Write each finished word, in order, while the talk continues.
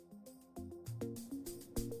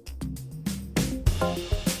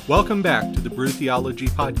Welcome back to the Brew Theology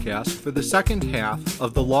Podcast for the second half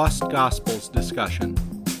of the Lost Gospels discussion.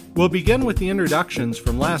 We'll begin with the introductions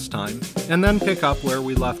from last time, and then pick up where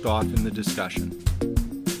we left off in the discussion.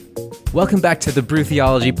 Welcome back to the Brew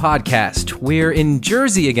Theology Podcast. We're in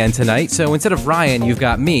Jersey again tonight, so instead of Ryan, you've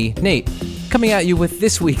got me, Nate, coming at you with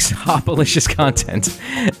this week's Hopalicious content.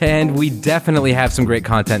 And we definitely have some great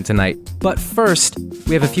content tonight. But first,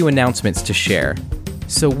 we have a few announcements to share.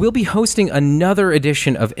 So we'll be hosting another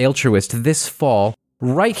edition of Altruist this fall,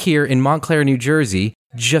 right here in Montclair, New Jersey,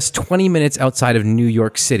 just 20 minutes outside of New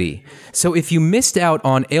York City. So if you missed out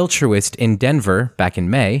on Altruist in Denver back in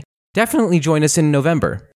May, definitely join us in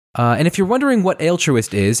November. And if you're wondering what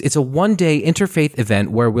Altruist is, it's a one-day interfaith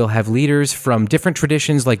event where we'll have leaders from different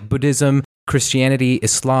traditions like Buddhism, Christianity,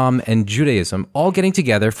 Islam, and Judaism all getting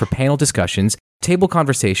together for panel discussions, table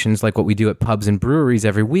conversations like what we do at pubs and breweries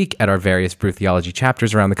every week at our various Brew Theology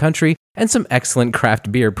chapters around the country, and some excellent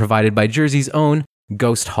craft beer provided by Jersey's own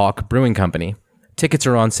Ghost Hawk Brewing Company. Tickets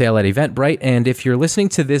are on sale at Eventbrite, and if you're listening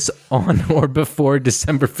to this on or before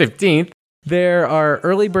December 15th, there are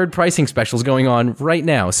early bird pricing specials going on right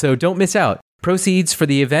now, so don't miss out. Proceeds for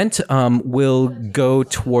the event will go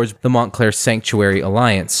towards the Montclair Sanctuary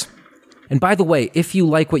Alliance. And by the way, if you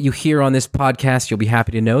like what you hear on this podcast, you'll be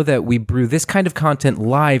happy to know that we brew this kind of content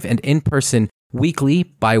live and in person weekly,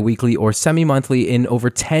 bi-weekly, or semi-monthly in over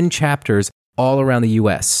 10 chapters all around the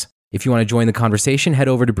U.S. If you want to join the conversation, head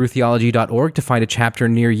over to brewtheology.org to find a chapter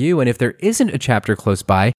near you. And if there isn't a chapter close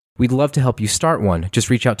by, we'd love to help you start one. Just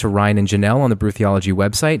reach out to Ryan and Janelle on the Brew Theology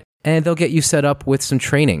website, and they'll get you set up with some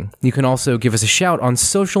training. You can also give us a shout on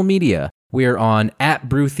social media. We're on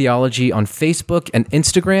 @BrewTheology on Facebook and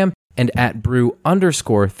Instagram, and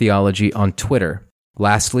 @Brew_Theology on Twitter.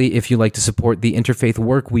 Lastly, if you'd like to support the interfaith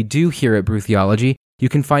work we do here at Brew Theology, you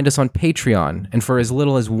can find us on Patreon, and for as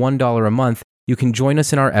little as $1 a month, you can join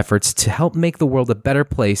us in our efforts to help make the world a better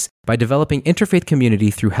place by developing interfaith community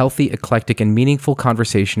through healthy, eclectic, and meaningful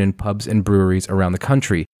conversation in pubs and breweries around the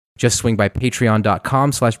country. Just swing by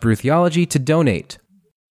patreon.com/brewtheology to donate.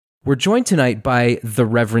 We're joined tonight by the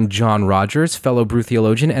Reverend John Rogers, fellow Brew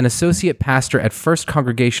theologian and associate pastor at First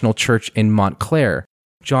Congregational Church in Montclair.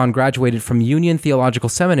 John graduated from Union Theological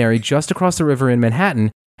Seminary just across the river in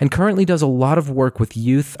Manhattan and currently does a lot of work with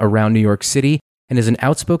youth around New York City and is an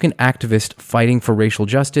outspoken activist fighting for racial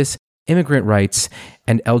justice, immigrant rights,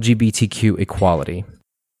 and LGBTQ equality.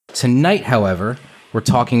 Tonight, however, we're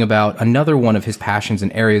talking about another one of his passions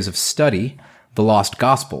and areas of study, the Lost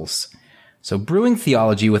Gospels. So brewing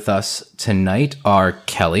theology with us tonight are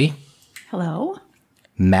Kelly. Hello.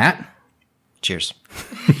 Matt. Cheers.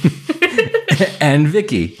 And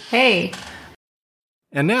Vicky. Hey.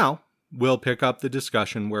 And now, we'll pick up the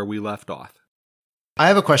discussion where we left off. I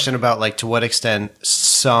have a question about to what extent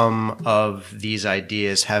some of these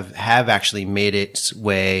ideas have actually made its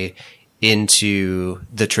way into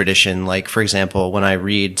the tradition. Like, for example, when I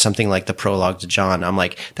read something like the prologue to John, I'm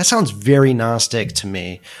like, that sounds very Gnostic to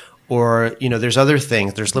me. Or, there's other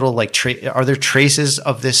things. There's little are there traces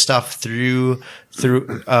of this stuff throughout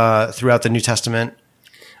the New Testament?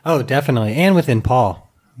 Oh, definitely. And within Paul.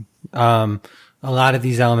 A lot of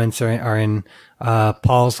these elements are in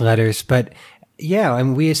Paul's letters, but yeah,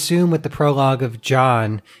 and we assume with the prologue of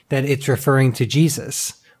John that it's referring to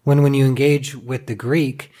Jesus. When you engage with the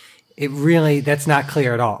Greek, that's not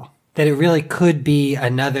clear at all. That it really could be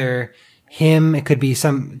another hymn. It could be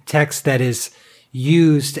some text that is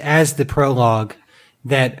used as the prologue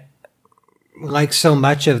that, like so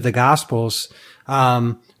much of the Gospels,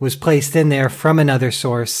 was placed in there from another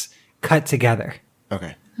source, cut together.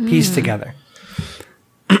 Okay. Pieced together.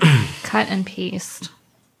 Cut and pieced.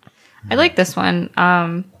 I like this one.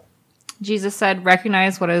 Jesus said,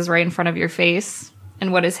 recognize what is right in front of your face,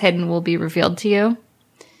 and what is hidden will be revealed to you.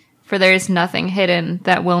 For there is nothing hidden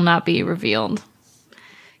that will not be revealed.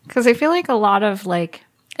 Because I feel like a lot of,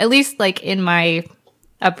 at least, in my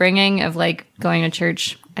upbringing of, going to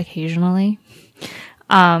church occasionally,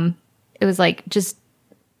 it was, just,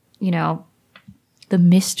 the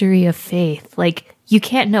mystery of faith. You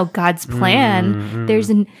can't know God's plan.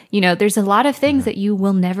 Mm-hmm. There's a lot of things that you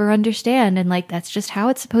will never understand. And that's just how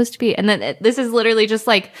it's supposed to be. And then this is literally just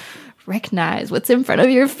recognize what's in front of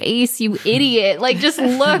your face, you idiot. Just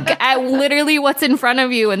look at literally what's in front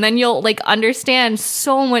of you. And then you'll understand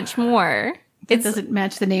so much more. It doesn't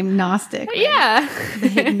match the name Gnostic. Right? Yeah. The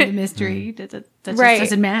hidden, the mystery. That just right.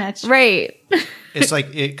 doesn't match. Right. It's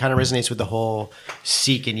it kind of resonates with the whole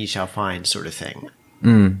seek and ye shall find sort of thing.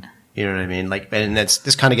 Mm. You know what I mean? And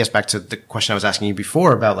this kind of gets back to the question I was asking you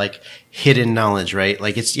before about hidden knowledge, right?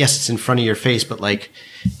 It's in front of your face, but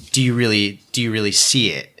do you really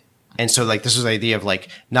see it? And so like this was the idea of like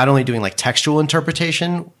not only doing like textual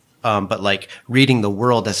interpretation, but like reading the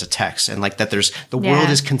world as a text, and like that the world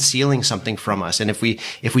is concealing something from us. And if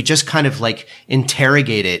we just kind of like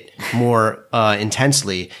interrogate it more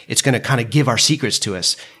intensely, it's going to kind of give our secrets to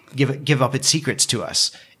us, give up its secrets to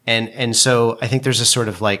us. And so I think there's a sort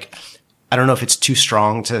of like, I don't know if it's too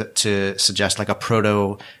strong to suggest like a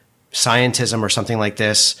proto-scientism or something like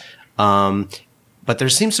this. But there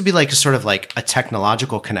seems to be like a sort of like a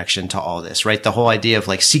technological connection to all this, right? The whole idea of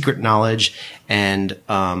like secret knowledge and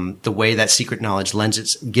the way that secret knowledge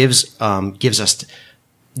gives us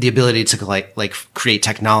the ability to like create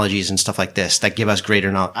technologies and stuff like this that give us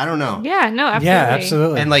greater knowledge. I don't know. Yeah, no, absolutely. Yeah,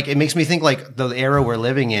 absolutely. And like it makes me think like the era we're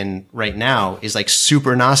living in right now is like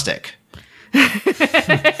super Gnostic.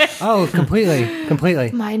 Oh,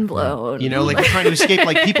 completely. Mind blown. You know, like we're trying to escape.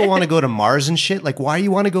 Like people want to go to Mars and shit. Like, why do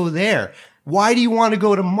you want to go there? Why do you want to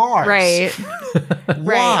go to Mars? Right. Why?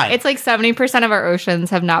 Right. It's like 70% of our oceans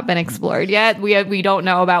have not been explored yet. We don't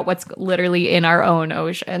know about what's literally in our own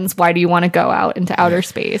oceans. Why do you want to go out into outer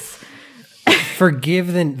space?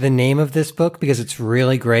 Forgive the name of this book because it's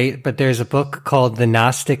really great, but there's a book called The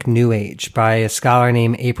Gnostic New Age by a scholar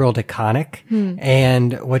named April DeConnick.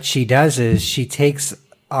 And what she does is she takes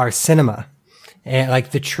our cinema, and like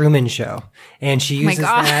the Truman Show, and she uses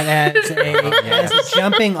that as a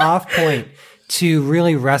jumping off point to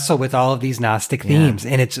really wrestle with all of these Gnostic themes.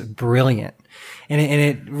 And it's brilliant. And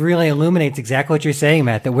it really illuminates exactly what you're saying,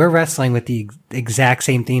 Matt, that we're wrestling with the exact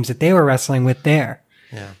same themes that they were wrestling with there.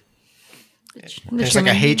 Yeah. There's like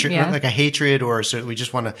a hatred, or so we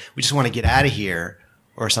just want to get out of here,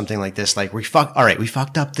 or something like this. Like we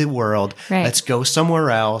fucked up the world. Right. Let's go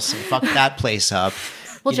somewhere else and fuck that place up.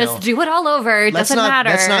 We'll just do it all over. It doesn't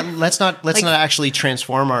matter. Let's not actually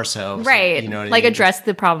transform ourselves. Right. You know what like I mean? address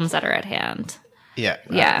the problems that are at hand. Yeah.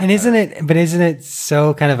 Yeah. And isn't it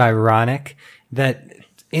so kind of ironic that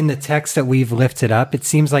in the text that we've lifted up, it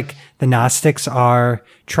seems like the Gnostics are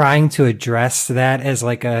trying to address that as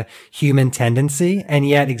like a human tendency. And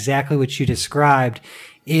yet exactly what you described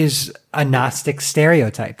is a Gnostic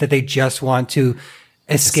stereotype, that they just want to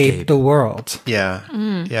escape the world. Yeah.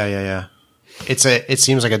 Yeah. It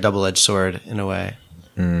seems like a double-edged sword in a way.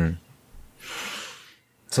 So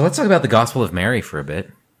let's talk about the Gospel of Mary for a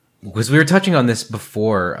bit. Because we were touching on this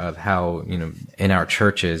before of how, you know, in our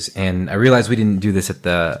churches, and I realized we didn't do this at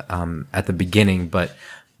the beginning, but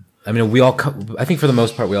I mean, I think for the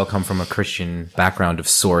most part, we all come from a Christian background of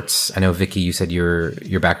sorts. I know, Vicky, you said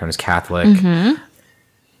your background is Catholic. Mm-hmm.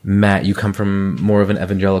 Matt, you come from more of an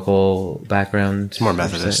evangelical background. It's more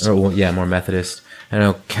Methodist. More Methodist. I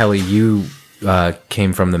know, Kelly, you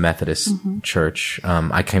came from the Methodist church.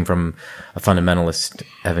 I came from a fundamentalist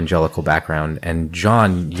evangelical background. And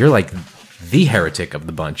John, you're like the heretic of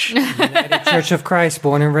the bunch. United Church of Christ,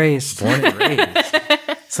 born and raised.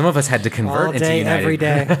 Some of us had to convert all day, into United. every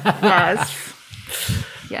day. Yes.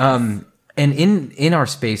 And in our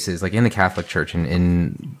spaces, like in the Catholic Church and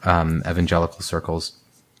in evangelical circles,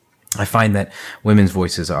 I find that women's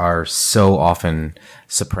voices are so often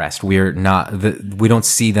suppressed. We don't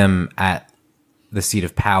see them at the seat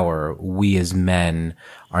of power. We as men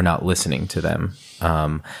are not listening to them.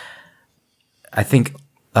 I think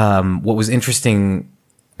what was interesting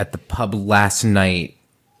at the pub last night,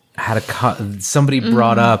 somebody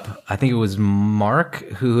brought up, I think it was Mark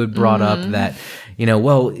who had brought up that,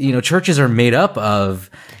 churches are made up of,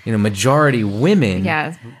 majority women.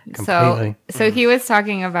 Yeah. Completely. So he was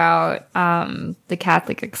talking about the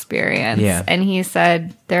Catholic experience. Yeah. And he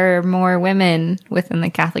said there are more women within the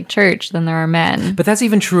Catholic Church than there are men. But that's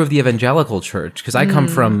even true of the evangelical church, because I come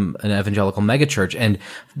from an evangelical megachurch, and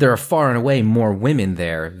there are far and away more women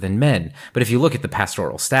there than men. But if you look at the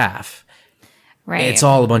pastoral staff, Right. it's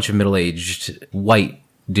all a bunch of middle-aged white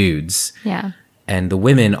dudes. Yeah. And the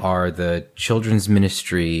women are the children's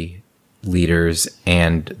ministry leaders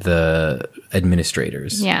and the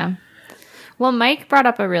administrators. Yeah. Well, Mike brought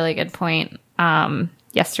up a really good point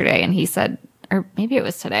yesterday, and he said, or maybe it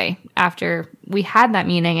was today, after we had that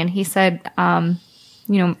meeting, and he said, I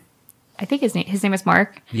think his name is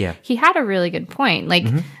Mark. Yeah. He had a really good point. Like,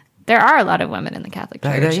 there are a lot of women in the Catholic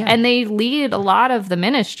Church, and they lead a lot of the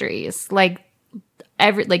ministries, like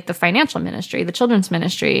the financial ministry, the children's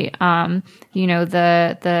ministry,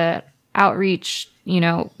 the outreach,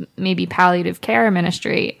 maybe palliative care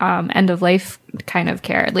ministry, end of life kind of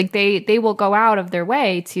care. Like they will go out of their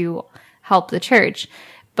way to help the church.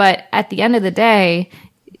 But at the end of the day,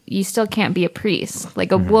 you still can't be a priest.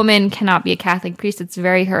 Like a woman cannot be a Catholic priest. It's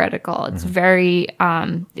very heretical. It's very,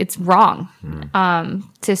 it's wrong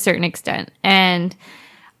to a certain extent. And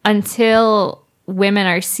until women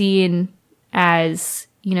are seen as,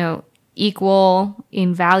 equal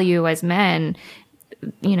in value as men,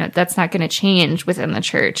 that's not going to change within the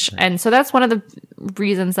church. And so that's one of the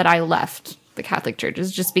reasons that I left the Catholic Church,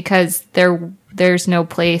 is just because there's no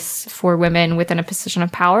place for women within a position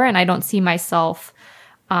of power. And I don't see myself,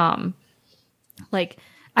 I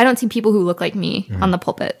don't see people who look like me on the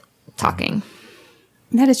pulpit talking.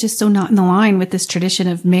 That is just so not in the line with this tradition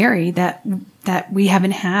of Mary that we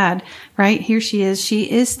haven't had, right? Here she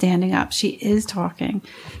is standing up. She is talking.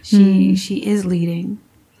 She is leading.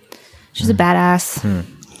 She's a badass.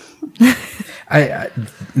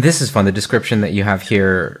 This is fun. The description that you have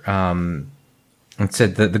here, it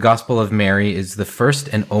said that the Gospel of Mary is the first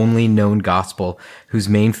and only known gospel whose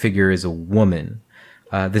main figure is a woman.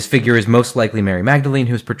 This figure is most likely Mary Magdalene,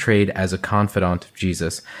 who is portrayed as a confidant of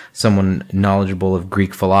Jesus, someone knowledgeable of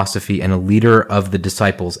Greek philosophy and a leader of the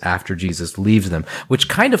disciples after Jesus leaves them, which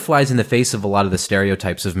kind of flies in the face of a lot of the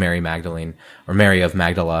stereotypes of Mary Magdalene or Mary of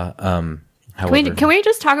Magdala. Can we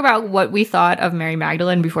just talk about what we thought of Mary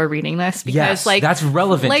Magdalene before reading this? Because, yes, that's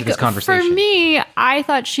relevant to this conversation. For me, I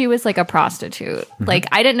thought she was like a prostitute. Like,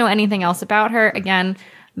 I didn't know anything else about her. Again,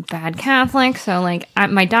 bad Catholic, so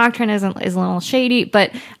my doctrine is a little shady,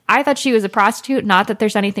 but I thought she was a prostitute. Not that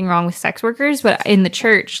there's anything wrong with sex workers, but in the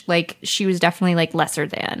church, she was definitely lesser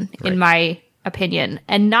than, in my opinion,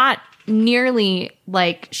 and not nearly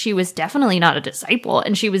she was definitely not a disciple,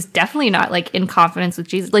 and she was definitely not in confidence with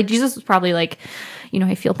Jesus. Jesus was probably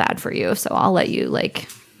I feel bad for you, so I'll let you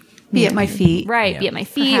be at my feet, right? Yeah. Be at my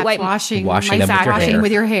feet, washing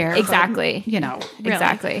with your hair, exactly. Really.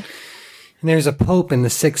 Exactly. And there's a pope in the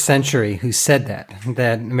 6th century who said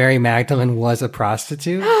that Mary Magdalene was a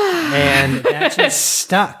prostitute, and that just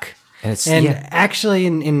stuck. And actually,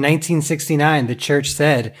 in 1969, the church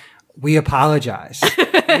said, "We apologize.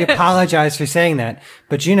 We apologize for saying that."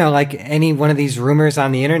 But any one of these rumors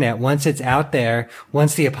on the internet, once it's out there,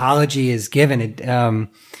 once the apology is given, it doesn't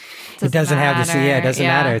have to see. Yeah, it doesn't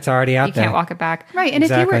matter. It's already out there. You can't walk it back. Right. And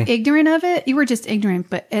exactly. If you were ignorant of it, you were just ignorant.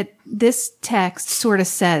 But this text sort of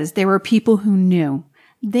says there were people who knew.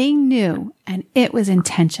 They knew, and it was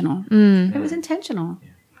intentional. It was intentional.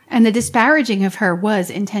 And the disparaging of her was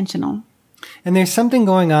intentional. And there's something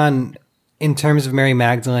going on in terms of Mary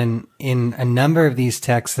Magdalene in a number of these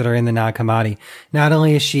texts that are in the Nag Hammadi. Not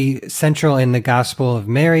only is she central in the Gospel of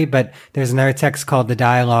Mary, but there's another text called the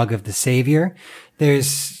Dialogue of the Savior.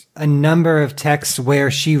 There's a number of texts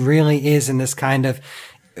where she really is in this kind of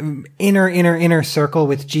inner circle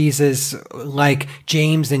with Jesus, like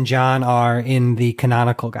James and John are in the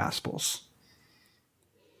canonical Gospels.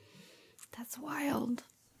 That's wild.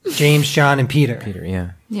 James, John, and Peter. Peter,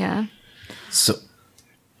 yeah. Yeah. So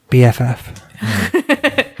BFF.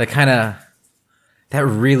 That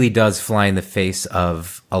really does fly in the face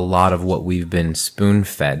of a lot of what we've been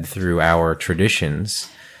spoon-fed through our traditions.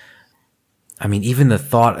 I mean, even the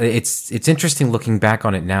thought, it's interesting looking back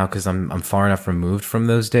on it now because I'm far enough removed from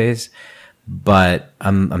those days, but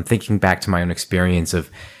I'm thinking back to my own experience of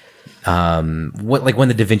when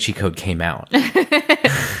the Da Vinci Code came out.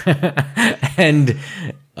 and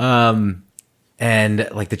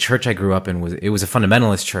the church I grew up in was a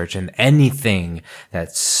fundamentalist church, and anything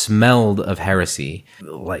that smelled of heresy,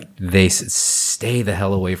 they stay the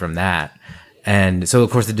hell away from that. And so,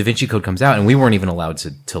 of course, the Da Vinci Code comes out, and we weren't even allowed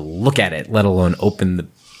to look at it, let alone open the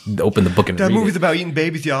book and read it. That movie's about eating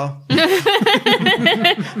babies, y'all.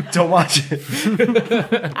 Don't watch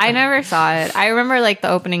it. I never saw it. I remember the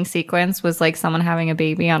opening sequence was someone having a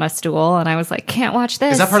baby on a stool, and I was like, can't watch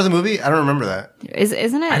this. Is that part of the movie? I don't remember that.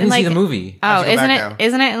 Isn't it? I didn't see the movie. Oh, isn't it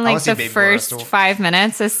in the first 5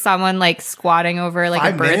 minutes is someone squatting over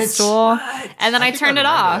a birth stool? What? And then I turned it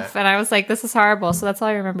off, and I was like, this is horrible. So that's all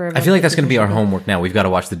I remember about I feel like that's going to be our homework now. We've got to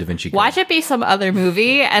watch the Da Vinci Code. Watch it be some other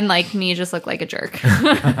movie, and me just look like a jerk.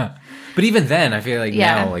 But even then, I feel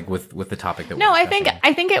now, with the topic that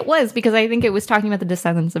I think it was because I think it was talking about the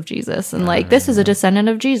descendants of Jesus, and this is a descendant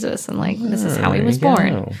of Jesus, and this is how he was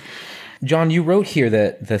born. John, you wrote here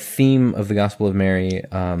that the theme of the Gospel of Mary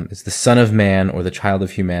is the Son of Man, or the child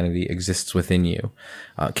of humanity exists within you.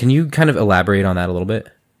 Can you kind of elaborate on that a little bit?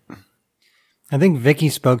 I think Vicky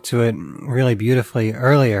spoke to it really beautifully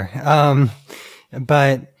earlier.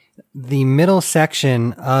 But the middle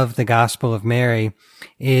section of the Gospel of Mary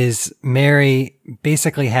is Mary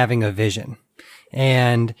basically having a vision.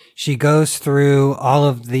 And she goes through all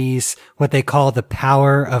of these, what they call the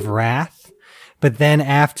power of wrath. But then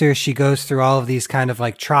after she goes through all of these kind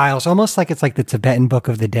of trials, almost like it's like the Tibetan Book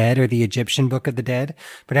of the Dead or the Egyptian Book of the Dead.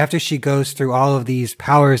 But after she goes through all of these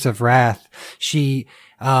powers of wrath, she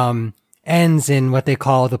ends in what they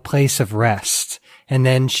call the place of rest. And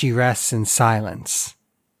then she rests in silence.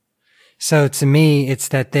 So to me, it's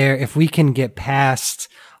that if we can get past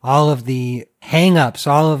all of the hang-ups,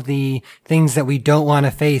 all of the things that we don't want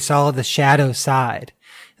to face, all of the shadow side,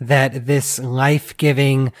 that this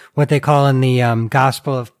life-giving, what they call in the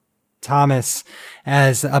Gospel of Thomas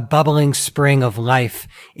as a bubbling spring of life,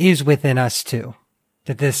 is within us too.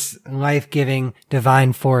 That this life-giving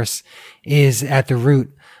divine force is at the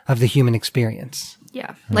root of the human experience.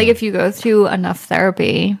 Yeah. Like if you go through enough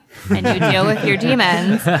therapy and you deal with your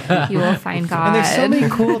demons, you will find God. And there's so many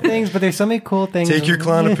cool things, but there's so many cool things. Take your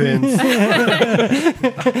Klonopins.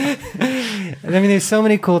 I mean, there's so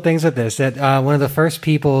many cool things with this that one of the first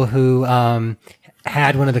people who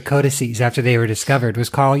had one of the codices after they were discovered was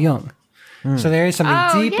Carl Jung. So there is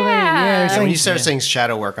something deeply. yeah. And when you start saying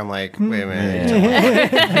shadow work, I'm like, wait a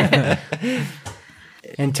minute.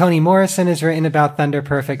 And Toni Morrison has written about Thunder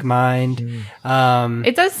Perfect Mind,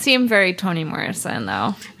 It does seem very Toni Morrison,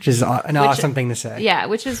 though. which is an awesome thing to say. Yeah,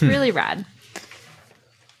 which is really rad.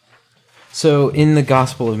 So in the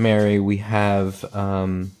Gospel of Mary, we have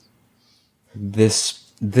this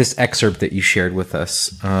excerpt that you shared with us.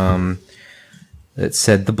 That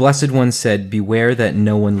said, the Blessed One said, "Beware that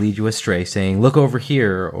no one lead you astray, saying, 'Look over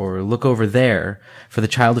here,' or 'Look over there,' for the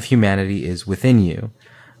child of humanity is within you."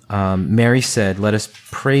 Mary said, "Let us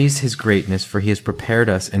praise his greatness, for he has prepared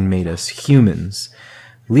us and made us humans."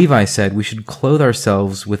 Levi said, "We should clothe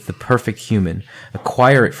ourselves with the perfect human,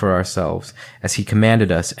 acquire it for ourselves, as he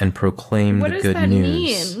commanded us, and proclaim What the does good that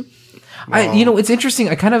news." mean? It's interesting.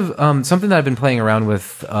 I kind of something that I've been playing around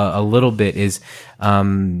with a little bit is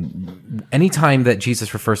anytime that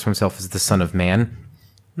Jesus refers to himself as the Son of Man,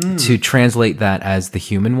 to translate that as the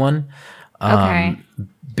human one. Okay.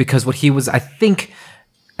 Because what he was, I think,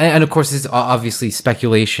 and of course, it's obviously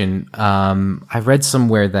speculation. I read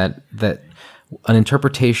somewhere that an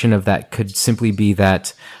interpretation of that could simply be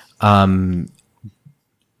that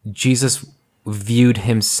Jesus viewed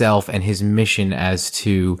himself and his mission as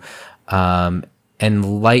to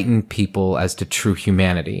enlighten people as to true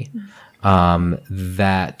humanity.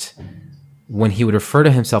 That when he would refer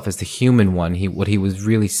to himself as the human one, what he was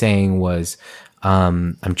really saying was,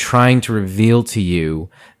 I'm trying to reveal to you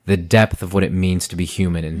the depth of what it means to be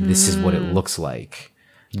human, and this is what it looks like.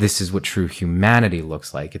 This is what true humanity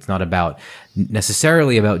looks like. It's not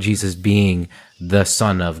necessarily about Jesus being the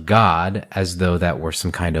Son of God, as though that were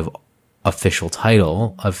some kind of official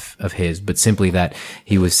title of his, but simply that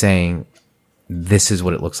he was saying, this is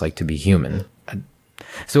what it looks like to be human.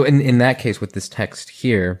 So in that case, with this text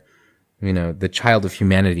here, the child of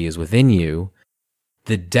humanity is within you.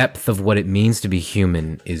 The depth of what it means to be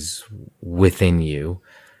human is within you.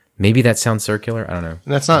 Maybe that sounds circular. I don't know.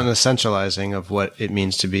 That's not an essentializing of what it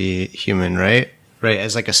means to be human, right? Right,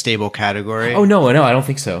 as like a stable category. Oh, no, I don't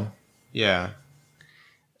think so. Yeah.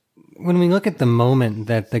 When we look at the moment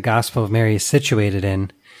that the Gospel of Mary is situated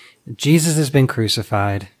in, Jesus has been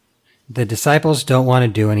crucified. The disciples don't want to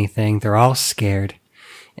do anything. They're all scared.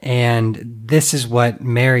 And this is what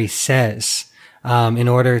Mary says in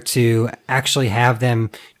order to actually have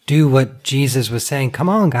them do what Jesus was saying, come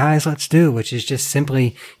on, guys, let's do, which is just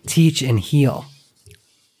simply teach and heal.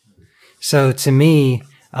 So to me,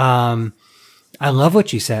 I love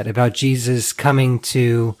what you said about Jesus coming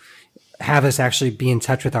to have us actually be in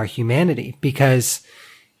touch with our humanity, because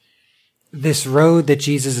this road that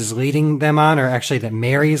Jesus is leading them on, or actually that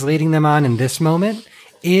Mary is leading them on in this moment,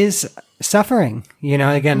 is suffering.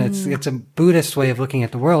 Again, it's a Buddhist way of looking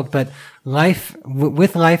at the world, but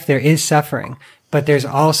with life, there is suffering, but there's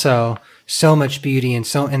also so much beauty and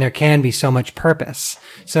there can be so much purpose.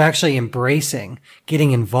 So actually embracing,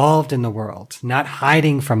 getting involved in the world, not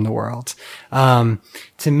hiding from the world. To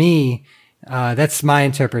me, that's my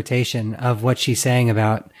interpretation of what she's saying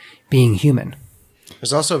about being human.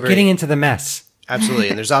 There's also getting into the mess. Absolutely.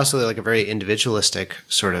 And there's also like a very individualistic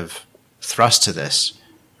sort of thrust to this,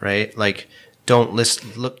 right? Like, don't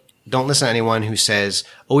listen to anyone who says,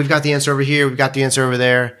 "Oh, we've got the answer over here. We've got the answer over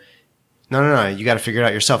there." No. You got to figure it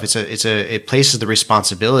out yourself. It places the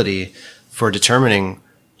responsibility for determining,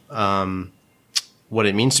 what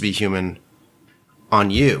it means to be human on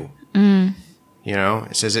you.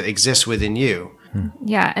 It says it exists within you.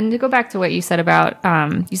 Yeah. And to go back to what you said about,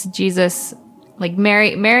 you said Jesus, like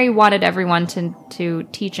Mary wanted everyone to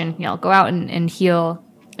teach and heal, go out and heal.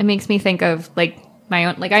 It makes me think of like my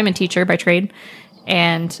own, like I'm a teacher by trade,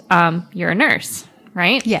 and you're a nurse,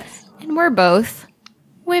 right? Yes. And we're both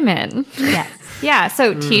women. Yes. Yeah.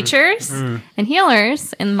 So teachers and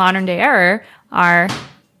healers in modern day era are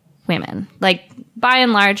women. Like by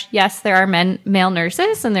and large, yes, there are male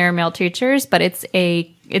nurses and there are male teachers, but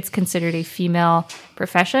it's considered a female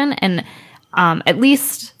profession. And at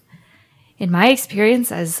least in my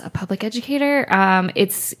experience as a public educator,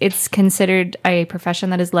 it's considered a profession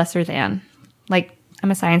that is lesser than. Like, I'm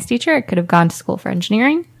a science teacher. I could have gone to school for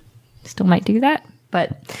engineering. Still might do that.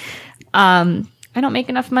 But I don't make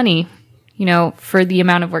enough money, for the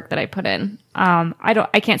amount of work that I put in.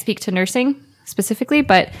 I can't speak to nursing specifically,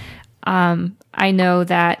 but I know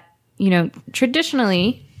that,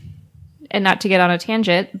 traditionally, and not to get on a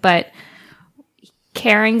tangent, but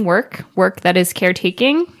caring work that is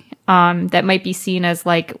caretaking, that might be seen as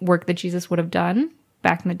like work that Jesus would have done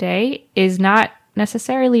back in the day, is not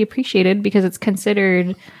necessarily appreciated because it's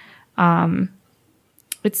considered,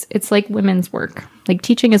 it's like women's work. Like,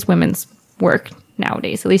 teaching is women's work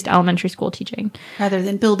nowadays, at least elementary school teaching. Rather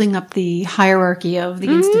than building up the hierarchy of the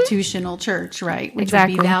institutional church, right? Which would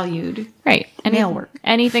be valued. Right. Male work.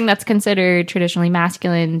 Anything that's considered traditionally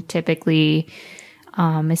masculine typically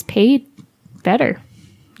is paid better.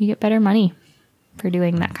 You get better money for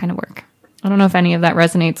doing that kind of work. I don't know if any of that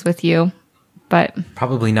resonates with you, but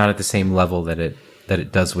Probably not at the same level that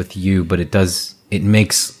it does with you, but it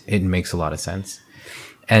makes a lot of sense.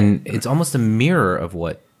 And it's almost a mirror of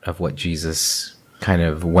what Jesus kind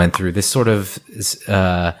of went through. This sort of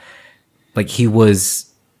like, he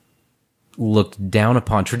was looked down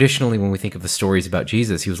upon. Traditionally, when we think of the stories about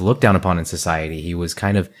Jesus, he was looked down upon in society. He was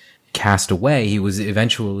kind of cast away. He was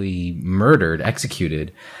eventually murdered,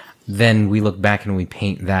 executed. Then we look back and we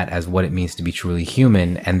paint that as what it means to be truly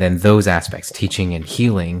human. And then those aspects, teaching and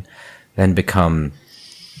healing, then become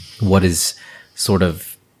what is sort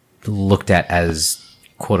of looked at as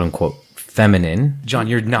quote unquote feminine. John,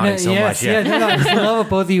 you're nodding so much. Yeah, no, I love what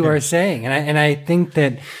both of you are saying. And I think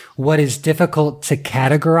that what is difficult to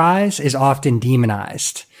categorize is often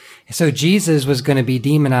demonized. So Jesus was going to be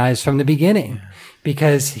demonized from the beginning,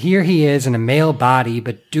 because here he is in a male body,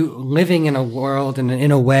 but living in a world and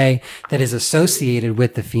in a way that is associated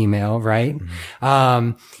with the female, right?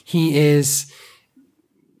 Mm-hmm. He is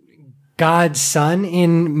God's son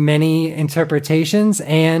in many interpretations,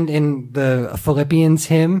 and in the Philippians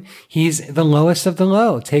hymn, he's the lowest of the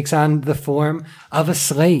low, takes on the form of a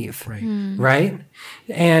slave, right?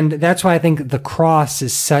 And that's why I think the cross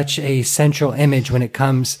is such a central image when it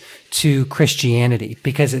comes to Christianity,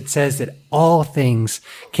 because it says that all things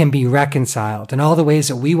can be reconciled, and all the ways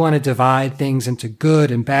that we want to divide things into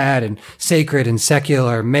good and bad and sacred and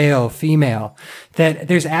secular, male, female, that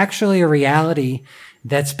there's actually a reality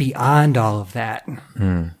that's beyond all of that.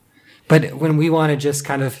 But when we want to just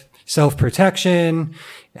kind of self-protection,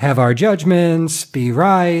 have our judgments, be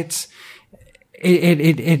right,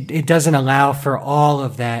 it doesn't allow for all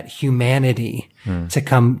of that humanity to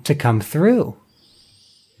come through.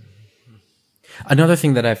 Another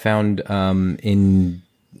thing that I found in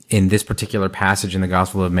this particular passage in the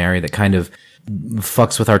Gospel of Mary that kind of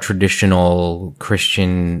fucks with our traditional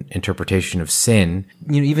Christian interpretation of sin,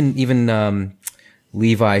 even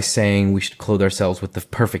Levi saying we should clothe ourselves with the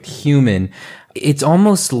perfect human, it's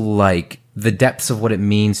almost like the depths of what it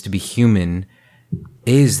means to be human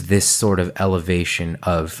is this sort of elevation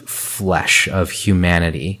of flesh, of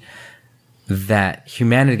humanity, that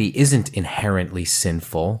humanity isn't inherently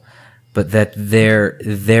sinful, but that there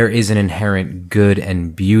is an inherent good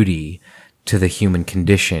and beauty to the human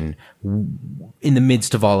condition in the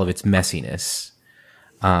midst of all of its messiness.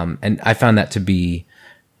 And I found that to be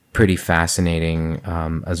pretty fascinating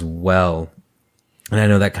as well. And I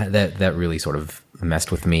know that really sort of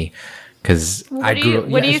messed with me, because what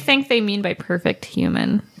do you think they mean by perfect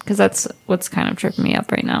human? Because that's what's kind of tripping me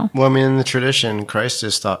up right now. Well, I mean, in the tradition, Christ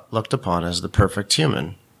is looked upon as the perfect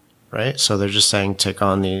human, right? So they're just saying take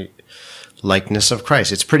on the likeness of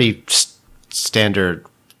Christ. It's pretty standard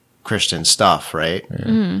Christian stuff, right?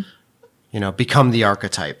 Yeah. Become the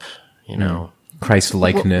archetype, Christ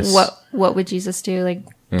likeness. What would Jesus do? Like,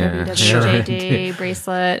 WWJD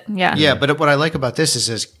bracelet. Yeah. Yeah, but what I like about this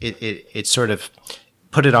is it sort of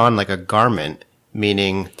put it on like a garment,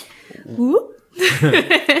 meaning what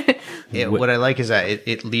I like is that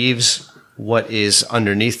it leaves what is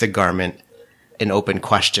underneath the garment an open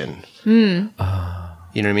question. You know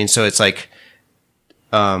what I mean? So it's like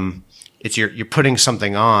it's you're putting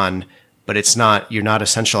something on, but you're not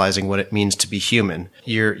essentializing what it means to be human.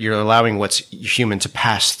 You're allowing what's human to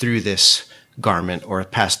pass through this garment or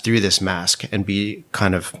pass through this mask and be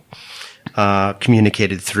kind of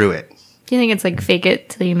communicated through it. Do you think it's like fake it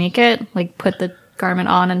till you make it? Like put the garment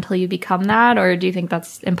on until you become that? Or do you think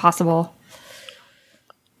that's impossible?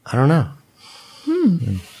 I don't know.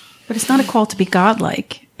 But it's not a call to be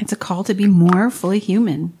godlike. It's a call to be more fully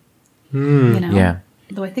human. Yeah.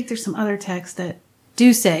 Though I think there's some other texts that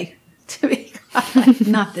do say to be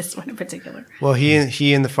Not this one in particular. Well,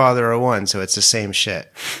 he and the Father are one, so it's the same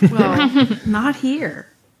shit. Well, not here.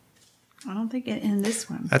 I don't think in this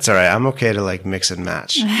one. That's all right. I'm okay to like mix and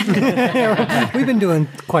match. We've been doing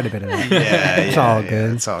quite a bit of that. It's all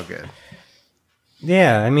good. It's all good.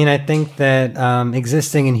 Yeah, I mean, I think that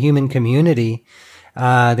existing in human community,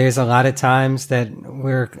 there's a lot of times that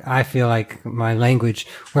I feel like my language,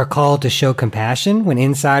 we're called to show compassion when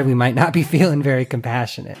inside we might not be feeling very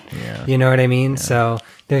compassionate. Yeah. You know what I mean? Yeah. So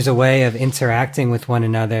there's a way of interacting with one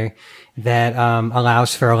another that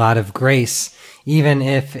allows for a lot of grace, even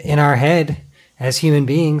if in our head as human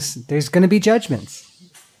beings, there's going to be judgments.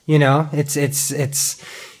 You know,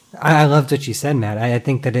 I loved what you said, Matt. I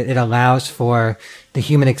think that it allows for the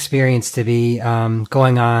human experience to be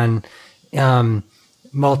going on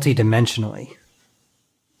multidimensionally.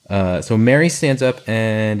 So Mary stands up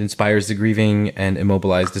and inspires the grieving and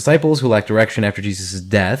immobilized disciples who lack direction after Jesus'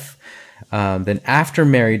 death. Then after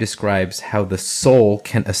Mary describes how the soul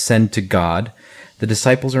can ascend to God, the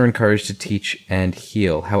disciples are encouraged to teach and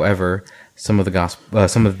heal. However, some of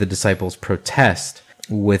the disciples protest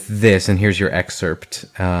with this, and here's your excerpt.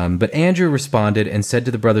 But Andrew responded and said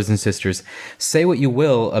to the brothers and sisters, "Say what you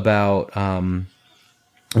will about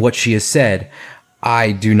what she has said.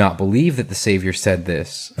 I do not believe that the Savior said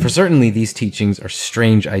this, for certainly these teachings are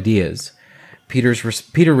strange ideas."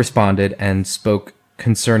 Peter responded and spoke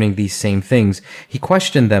concerning these same things. He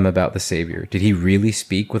questioned them about the Savior. Did he really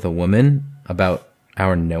speak with a woman about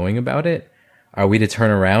our knowing about it? Are we to turn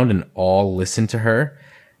around and all listen to her?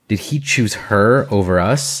 Did he choose her over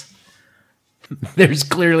us? There's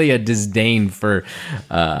clearly a disdain for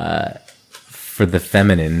the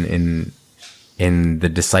feminine in the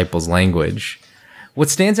disciples' language. What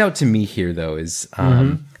stands out to me here, though, is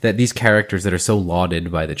that these characters that are so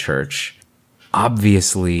lauded by the church,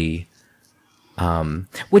 obviously,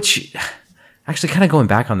 which actually kind of going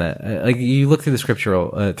back on that, like you look through the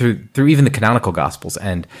scriptural, through even the canonical gospels,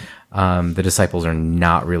 and the disciples are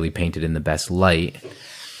not really painted in the best light.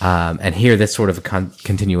 And here, that's sort of a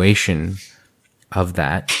continuation of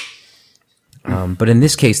that. But in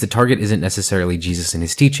this case, the target isn't necessarily Jesus and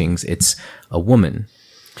his teachings; it's a woman.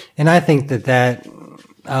 And I think that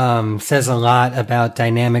says a lot about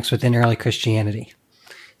dynamics within early Christianity.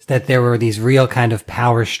 That there were these real kind of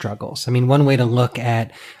power struggles. I mean, one way to look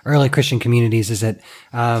at early Christian communities is that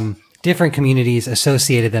different communities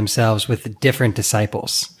associated themselves with different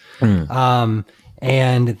disciples. And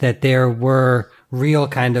that there were real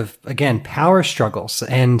kind of, again, power struggles.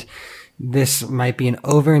 And this might be an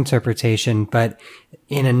overinterpretation, but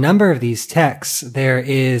in a number of these texts, there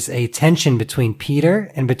is a tension between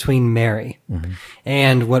Peter and between Mary. Mm-hmm.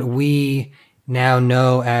 And what we now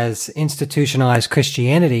know as institutionalized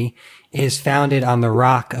Christianity is founded on the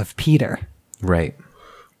rock of Peter. Right.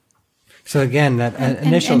 So again, that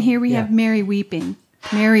initial... And here we have Mary weeping.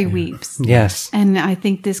 Mary weeps. Yes. And I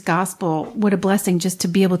think this gospel, what a blessing just to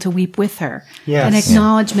be able to weep with her. Yes. An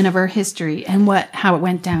acknowledgement of her history and how it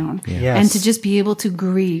went down. Yes. And to just be able to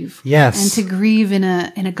grieve. Yes. And to grieve in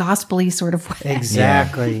a gospel-y sort of way.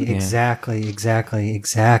 Exactly.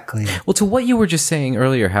 Well, to what you were just saying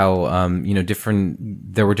earlier, how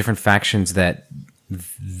there were different factions that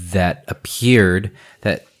appeared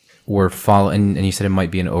that were following, and you said it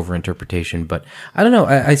might be an overinterpretation, but I don't know.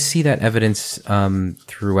 I see that evidence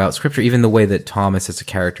throughout Scripture, even the way that Thomas as a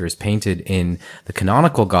character is painted in the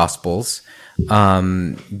canonical Gospels.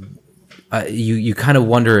 You kind of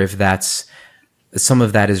wonder if some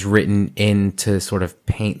of that is written in to sort of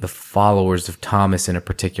paint the followers of Thomas in a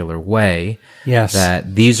particular way. Yes,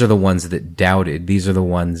 that these are the ones that doubted. These are the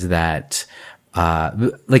ones that,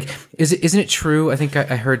 isn't it true? I think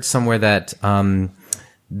I heard somewhere that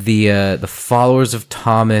the followers of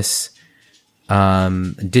Thomas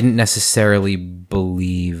didn't necessarily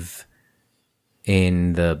believe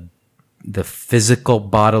in the physical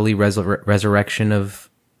bodily resurrection of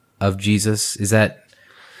Jesus. Is that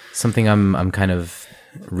something I'm kind of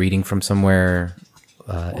reading from somewhere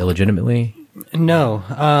illegitimately? No.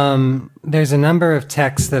 There's a number of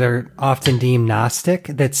texts that are often deemed Gnostic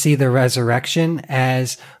that see the resurrection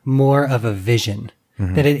as more of a vision.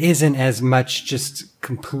 Mm-hmm. That it isn't as much just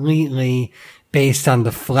completely based on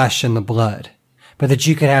the flesh and the blood, but that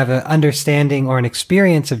you could have an understanding or an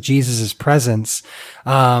experience of Jesus' presence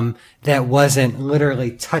that wasn't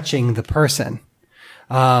literally touching the person.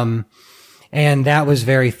 And that was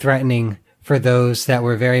very threatening for those that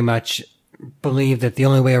were very much believed that the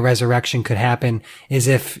only way a resurrection could happen is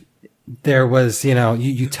if there was,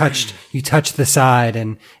 you touched the side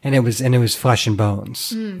and it was flesh and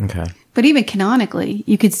bones. Okay. But even canonically,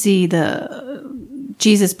 you could see the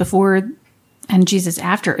Jesus before And Jesus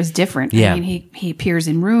after is different. Yeah. I mean, he appears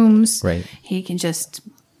in rooms. Right. He can just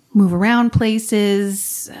move around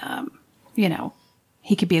places.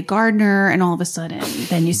 He could be a gardener, and all of a sudden,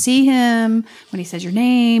 then you see him when he says your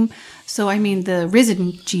name. So, I mean, the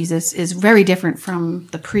risen Jesus is very different from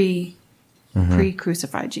the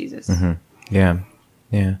pre-crucified Jesus. Yeah.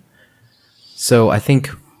 Yeah. So I think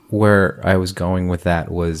where I was going with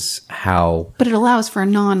that was how But it allows for a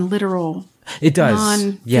non-literal, it does.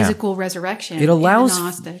 non-physical resurrection. It allows in the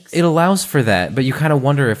Gnostics. it allows for that, but you kind of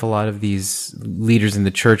wonder if a lot of these leaders in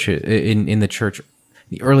the church in the church,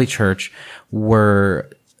 the early church, were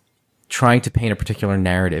trying to paint a particular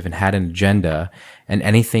narrative and had an agenda, and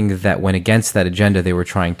anything that went against that agenda they were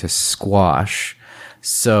trying to squash.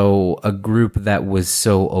 So a group that was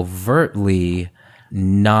so overtly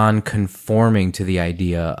non-conforming to the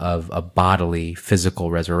idea of a bodily physical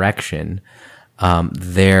resurrection,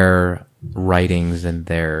 their writings and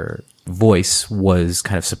their voice was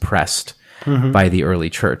kind of suppressed by the early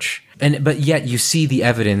church. But yet you see the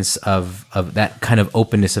evidence of that kind of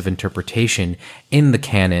openness of interpretation in the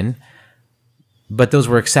canon. But those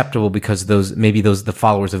were acceptable because the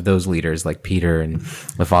followers of those leaders, like Peter and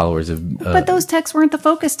the followers of. But those texts weren't the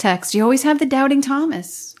focus text. You always have the Doubting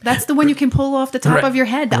Thomas. That's the one you can pull off the top of your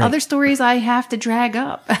head. The other stories I have to drag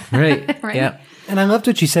up. Right. Right. Yeah. And I loved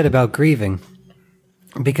what you said about grieving,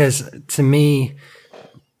 because to me,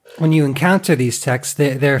 when you encounter these texts,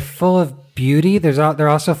 they're full of beauty. They're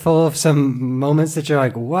also full of some moments that you're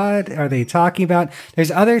like, what are they talking about? There's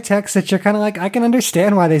other texts that you're kind of like, I can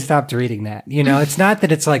understand why they stopped reading that. It's not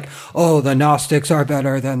that it's like, oh, the Gnostics are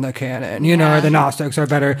better than the canon, or the Gnostics are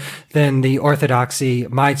better than the Orthodoxy.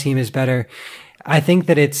 My team is better. I think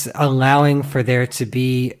that it's allowing for there to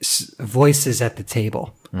be voices at the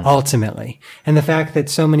table, ultimately. And the fact that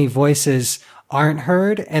so many voices aren't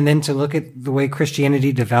heard, and then to look at the way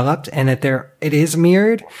Christianity developed, and that it is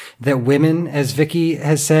mirrored, that women, as Vicky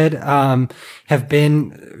has said, have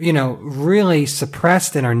been, really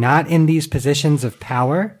suppressed and are not in these positions of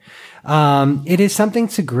power. It is something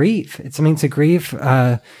to grieve. It's something to grieve,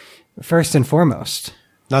 first and foremost.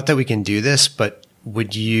 Not that we can do this, but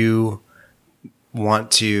would you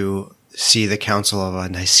want to see the Council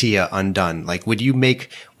of Nicaea undone? Like, would you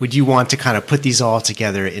want to kind of put these all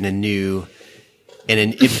together in a new,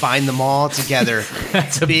 bind them all together?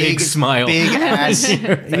 That's a big smile. Big ass.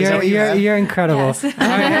 You're incredible. Yes.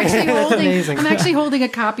 I'm actually holding a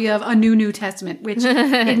copy of a New Testament, which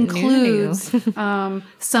includes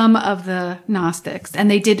some of the Gnostics. And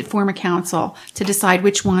they did form a council to decide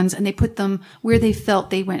which ones, and they put them where they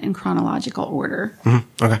felt they went in chronological order.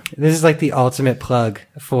 Okay. This is like the ultimate plug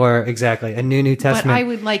for exactly a New Testament. But I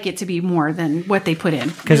would like it to be more than what they put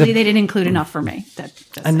in. Really, they didn't include enough for me.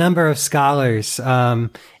 A number of scholars,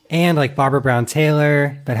 and like Barbara Brown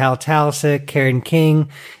Taylor, but Hal Talsic, Karen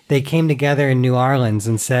King, they came together in New Orleans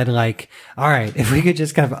and said, like, all right, if we could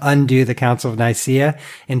just kind of undo the Council of Nicaea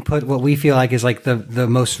and put what we feel like is like the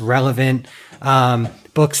most relevant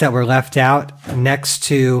books that were left out next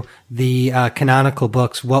to the canonical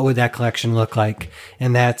books, what would that collection look like?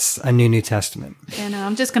 And that's a New Testament. And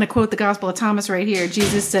I'm just going to quote the Gospel of Thomas right here.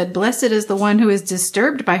 Jesus said, "Blessed is the one who is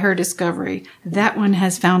disturbed by her discovery. That one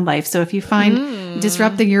has found life." So if you find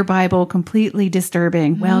disrupting your Bible completely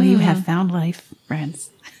disturbing, well, you have found life, friends.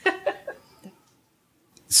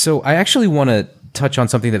 So I actually want to touch on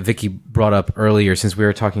something that Vicky brought up earlier, since we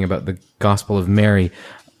were talking about the Gospel of Mary.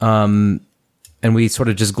 And we sort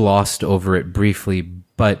of just glossed over it briefly,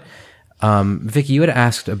 but Vicky, you had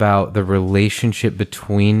asked about the relationship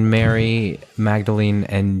between Mary Magdalene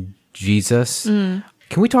and Jesus. Can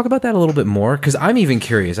we talk about that a little bit more? Because I'm even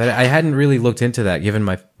curious. I hadn't really looked into that, given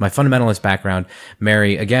my fundamentalist background.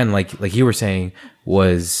 Mary, again, like you were saying,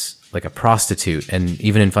 was like a prostitute, and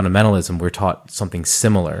even in fundamentalism, we're taught something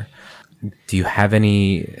similar. Do you have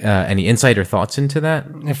any insight or thoughts into that?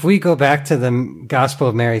 If we go back to the Gospel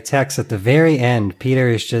of Mary text, at the very end, Peter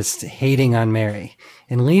is just hating on Mary.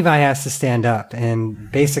 And Levi has to stand up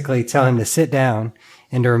and basically tell him to sit down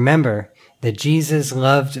and to remember that Jesus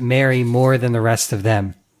loved Mary more than the rest of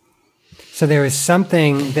them. So there is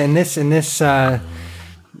something, and this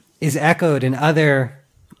is echoed in other,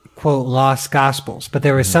 quote, lost gospels, but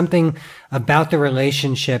there was something about the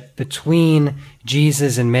relationship between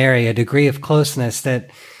Jesus and Mary, a degree of closeness that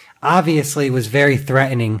obviously was very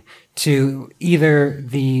threatening to either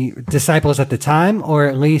the disciples at the time, or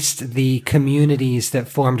at least the communities that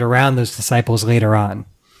formed around those disciples later on.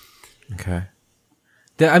 Okay.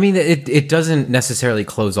 I mean, it doesn't necessarily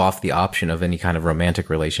close off the option of any kind of romantic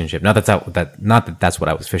relationship. Not that that's what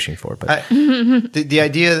I was fishing for, but the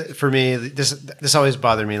idea for me, this always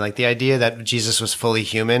bothered me, like the idea that Jesus was fully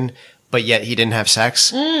human, but yet he didn't have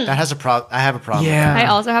sex. That has a problem. I have a problem. with Yeah. I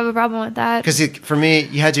also have a problem with that. Because for me,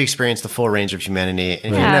 you had to experience the full range of humanity. And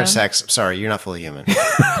if you didn't have sex, I'm sorry, you're not fully human.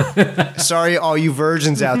 Sorry, all you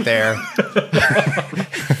virgins out there.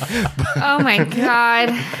 Oh my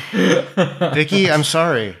God. Vicky, I'm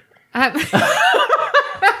sorry. I'm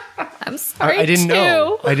sorry. I didn't too.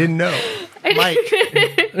 know. I didn't know. Mike,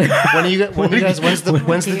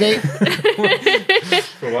 when's the date?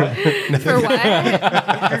 For what?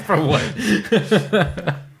 For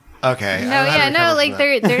what? Okay. No, yeah, no, like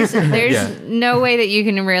there's no way that you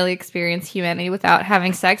can really experience humanity without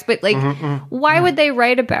having sex. But like, why would they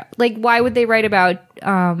write about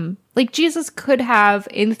like Jesus could have,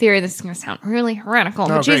 in theory, this is going to sound really heretical,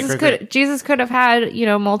 but Jesus could have had,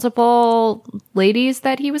 multiple ladies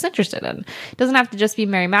that he was interested in. It doesn't have to just be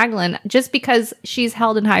Mary Magdalene. Just because she's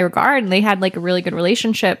held in high regard and they had like a really good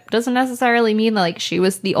relationship doesn't necessarily mean that like she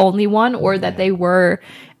was the only one or that they were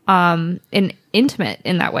intimate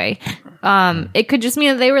in that way. It could just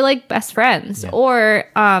mean that they were like best friends or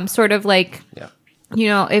sort of like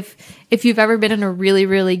if you've ever been in a really,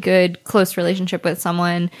 really good close relationship with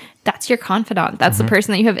someone, that's your confidant. That's the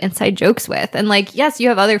person that you have inside jokes with. And like, yes, you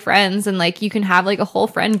have other friends and like you can have like a whole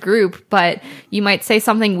friend group, but you might say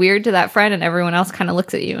something weird to that friend and everyone else kind of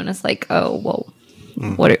looks at you and it's like, oh, well,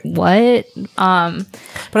 what? But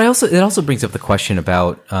it also brings up the question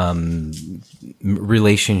about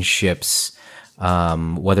relationships,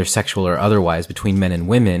 whether sexual or otherwise, between men and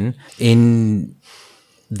women in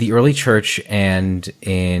the early church and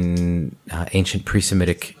in ancient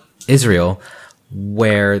pre-Semitic Israel,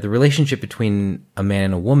 where the relationship between a man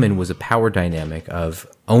and a woman was a power dynamic of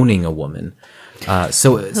owning a woman.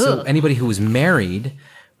 So anybody who was married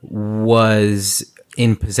was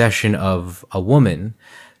in possession of a woman.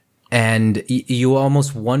 And you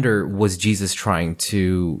almost wonder, was Jesus trying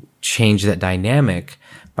to change that dynamic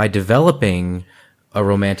by developing a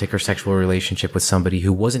romantic or sexual relationship with somebody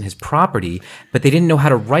who wasn't his property, but they didn't know how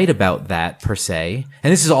to write about that per se?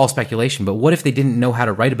 And this is all speculation, but what if they didn't know how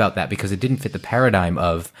to write about that because it didn't fit the paradigm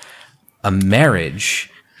of a marriage?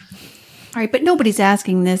 All right, but nobody's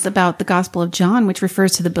asking this about the Gospel of John, which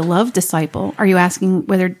refers to the beloved disciple. Are you asking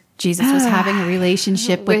whether Jesus was having a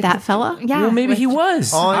relationship with that fella? Yeah. Well, maybe he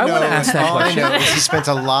was. I want to ask that question. All I know is he spent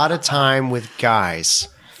a lot of time with guys.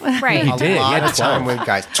 Right. He did. A lot Yeah, of time with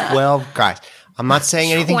guys. 12 guys. I'm not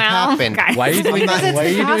saying anything 12 happened. guys. Why are you doing that? Why are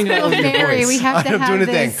you doing that with your Mary, voice? we have to I'm have doing a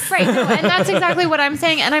this. thing. Right. No, and that's exactly what I'm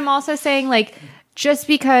saying. And I'm also saying, like, just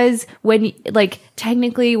because when, like,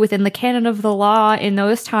 technically within the canon of the law in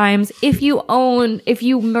those times, if you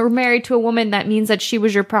were married to a woman, that means that she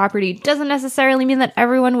was your property. Doesn't necessarily mean that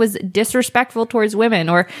everyone was disrespectful towards women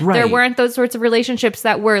or there weren't those sorts of relationships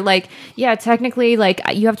that were like, yeah, technically, like,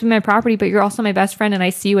 you have to be my property, but you're also my best friend and I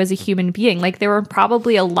see you as a human being. Like, there were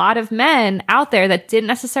probably a lot of men out there that didn't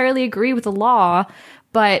necessarily agree with the law,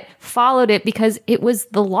 but followed it because it was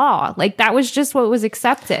the law. Like, that was just what was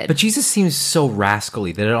accepted. But Jesus seems so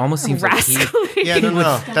rascally that it almost seems like he... Yeah,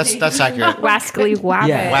 no. That's accurate. Rascally wabbit.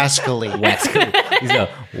 Yeah. Wascally. He's a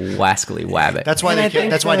wascally wabbit. That's why they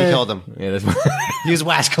killed him. Yeah, that's He was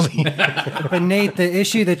wascally. But Nate, the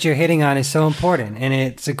issue that you're hitting on is so important, and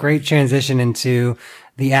it's a great transition into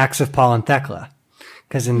the Acts of Paul and Thecla.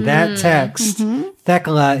 Because in that text,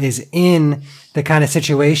 Thecla is in the kind of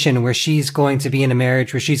situation where she's going to be in a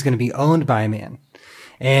marriage where she's going to be owned by a man.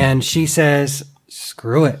 And she says,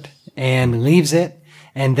 screw it, and leaves it,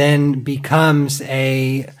 and then becomes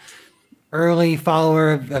a early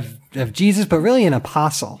follower of Jesus, but really an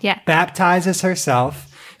apostle. Yeah. Baptizes herself,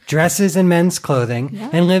 dresses in men's clothing,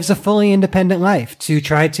 and lives a fully independent life to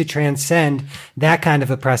try to transcend that kind of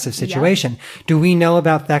oppressive situation. Do we know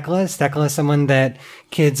about Thecla? Is Thecla someone that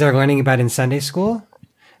kids are learning about in Sunday school?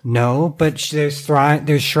 No, but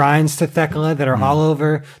there's shrines to Thecla that are all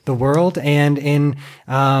over the world, and in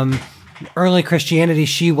early Christianity,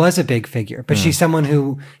 she was a big figure, but she's someone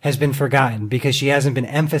who has been forgotten because she hasn't been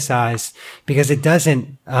emphasized, because it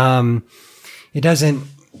doesn't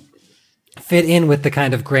fit in with the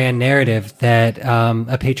kind of grand narrative that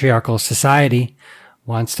a patriarchal society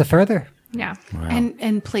wants to further. Yeah.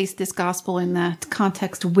 And place this gospel in that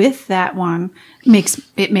context with that one makes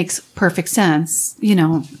perfect sense,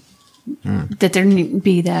 that there needn't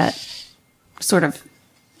be that sort of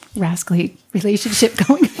rascally relationship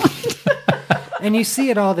going on. And you see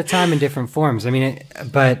it all the time in different forms. I mean,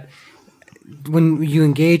 but when you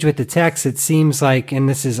engage with the text, it seems like, and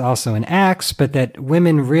this is also in Acts, but that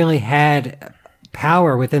women really had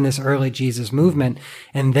power within this early Jesus movement.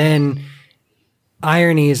 And then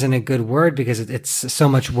irony isn't a good word because it's so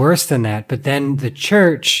much worse than that. But then the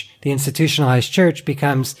church, the institutionalized church,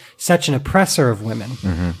 becomes such an oppressor of women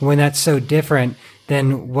when that's so different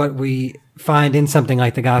than what we find in something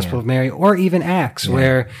like the Gospel of Mary or even Acts,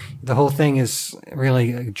 where the whole thing is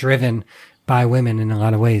really driven by women in a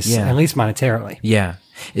lot of ways, at least monetarily. Yeah.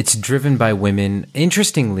 It's driven by women.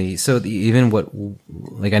 Interestingly, so even what,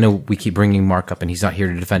 like, I know we keep bringing Mark up and he's not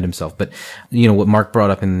here to defend himself, but what Mark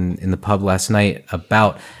brought up in the pub last night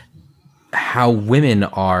about how women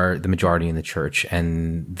are the majority in the church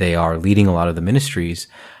and they are leading a lot of the ministries,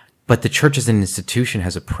 but the church as an institution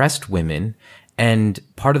has oppressed women. And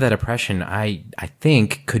part of that oppression, I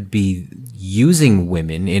think, could be using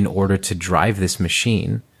women in order to drive this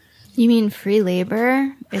machine. You mean free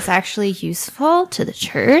labor is actually useful to the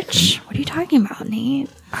church? What are you talking about, Nate?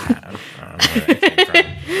 I don't know where that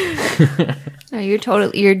came from. No, you're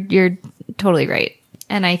totally right.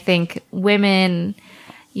 And I think women,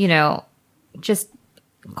 just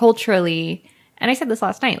culturally, and I said this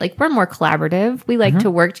last night, like, we're more collaborative. We like to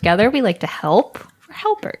work together. We like to help. We're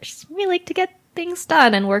helpers. We like to get things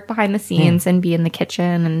done and work behind the scenes and be in the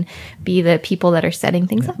kitchen and be the people that are setting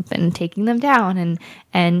things up and taking them down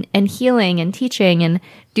and healing and teaching and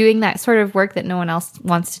doing that sort of work that no one else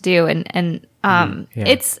wants to do.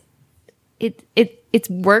 It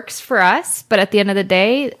works for us, but at the end of the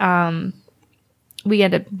day, we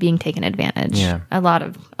end up being taken advantage a lot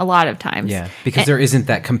of times. Yeah, because there isn't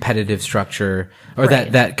that competitive structure or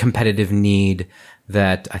that competitive need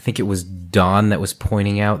that I think it was Dawn that was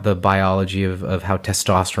pointing out the biology of how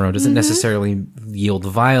testosterone doesn't necessarily yield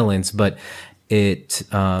violence, but it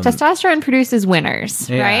testosterone produces winners,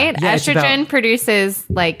 right? Yeah, estrogen produces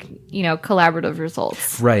collaborative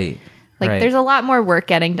results. Right. There's a lot more work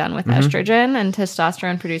getting done with estrogen, and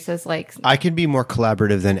testosterone produces I can be more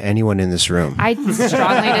collaborative than anyone in this room. I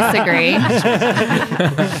strongly disagree.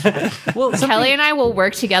 Well, Kelly and I will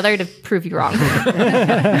work together to prove you wrong.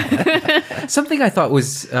 Something I thought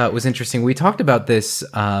was interesting. We talked about this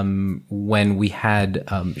when we had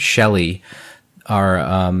Shelley,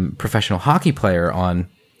 our professional hockey player, on,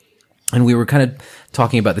 and we were kind of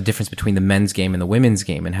talking about the difference between the men's game and the women's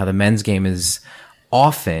game, and how the men's game is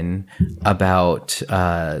often about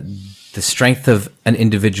the strength of an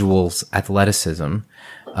individual's athleticism,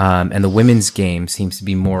 and the women's game seems to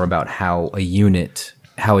be more about how a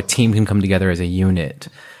team can come together as a unit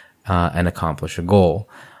and accomplish a goal.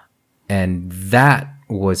 And that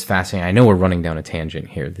was fascinating. I know we're running down a tangent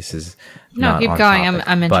here. This is not keep on going. topic,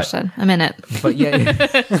 I'm interested. I'm in it. But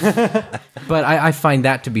but I find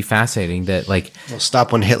that to be fascinating. That We'll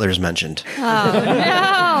stop when Hitler's mentioned. Oh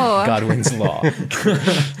no! Godwin's law.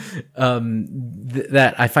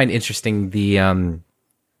 That I find interesting. The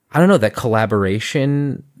I don't know, that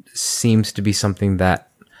collaboration seems to be something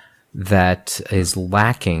that is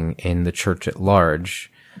lacking in the church at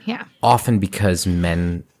large. Yeah. Often because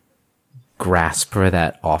men grasp for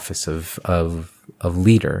that office of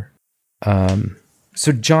leader.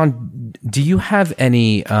 So John, do you have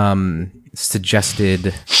any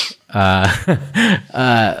suggested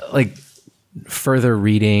further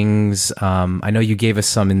readings? I know you gave us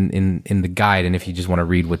some in the guide, and if you just want to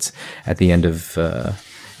read what's at the end of the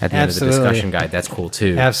discussion guide, that's cool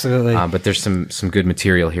too. Absolutely. But there's some good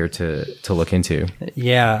material here to look into.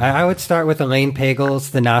 Yeah, I would start with Elaine Pagel's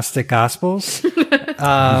The Gnostic Gospels.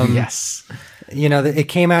 Yes. It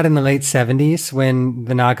came out in the late 70s when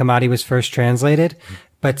the Nag Hammadi was first translated,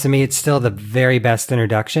 but to me, it's still the very best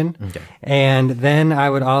introduction. Okay. And then I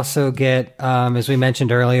would also get, as we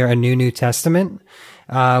mentioned earlier, a New Testament,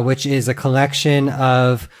 which is a collection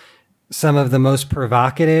of some of the most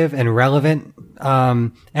provocative and relevant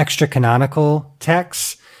extra canonical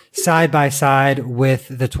texts side by side with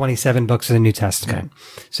the 27 books of the New Testament.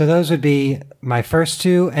 Okay. So those would be my first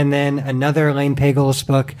two. And then another Elaine Pagel's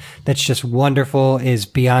book that's just wonderful is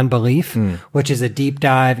Beyond Belief, which is a deep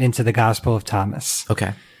dive into the Gospel of Thomas.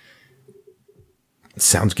 Okay.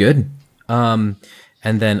 Sounds good. And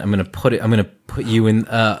then I'm going to put you in,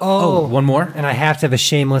 one more. And I have to have a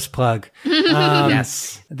shameless plug.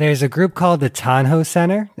 Yes. There's a group called the Tanho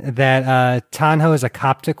Center that, Tanho is a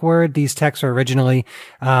Coptic word. These texts were originally,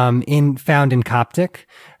 found in Coptic,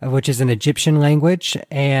 which is an Egyptian language.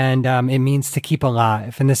 And, it means to keep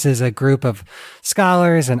alive. And this is a group of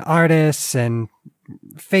scholars and artists and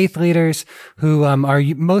faith leaders who, are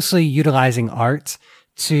mostly utilizing art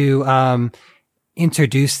to,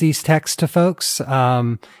 introduce these texts to folks.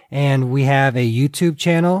 And we have a YouTube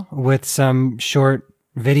channel with some short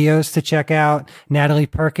videos to check out. Natalie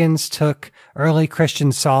Perkins took early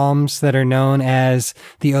Christian psalms that are known as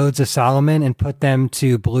the Odes of Solomon and put them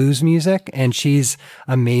to blues music, and she's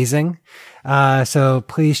amazing. So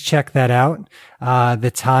please check that out.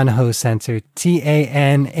 The Tanho Center,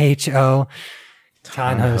 Tanho,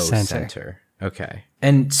 Tanho Center. Okay.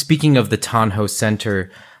 And speaking of the Tanho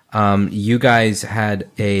Center, you guys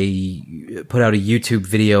had put out a YouTube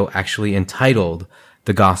video actually entitled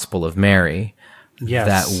The Gospel of Mary. Yes.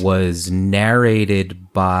 That was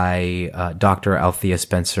narrated by Dr. Althea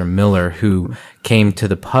Spencer Miller, who came to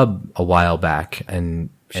the pub a while back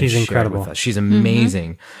and she's shared incredible. with us. She's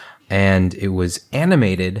amazing. And it was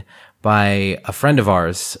animated by a friend of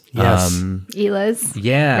ours. Yes. Eliz.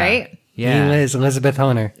 Yeah. Right? Yeah. Elizabeth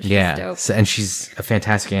Honer. Yeah. dope. So, and she's a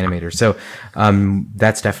fantastic animator. So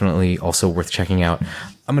that's definitely also worth checking out.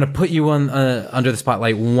 I'm going to put you on under the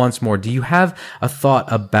spotlight once more. Do you have a thought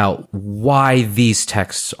about why these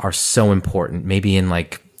texts are so important? Maybe in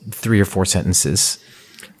like 3 or 4 sentences.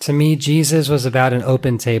 To me, Jesus was about an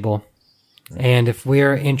open table. And if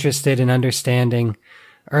we're interested in understanding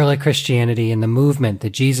early Christianity and the movement, the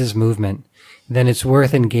Jesus movement, then it's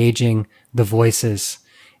worth engaging the voices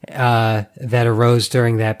that arose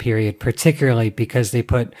during that period, particularly because they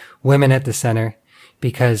put women at the center,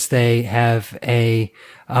 because they have a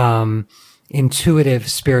intuitive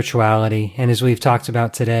spirituality, and as we've talked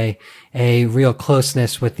about today, a real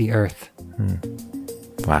closeness with the earth.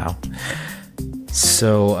 Wow.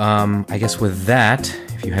 So I guess with that,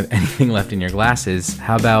 if you have anything left in your glasses,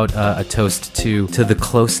 how about a toast to the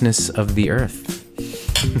closeness of the earth?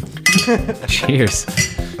 Cheers.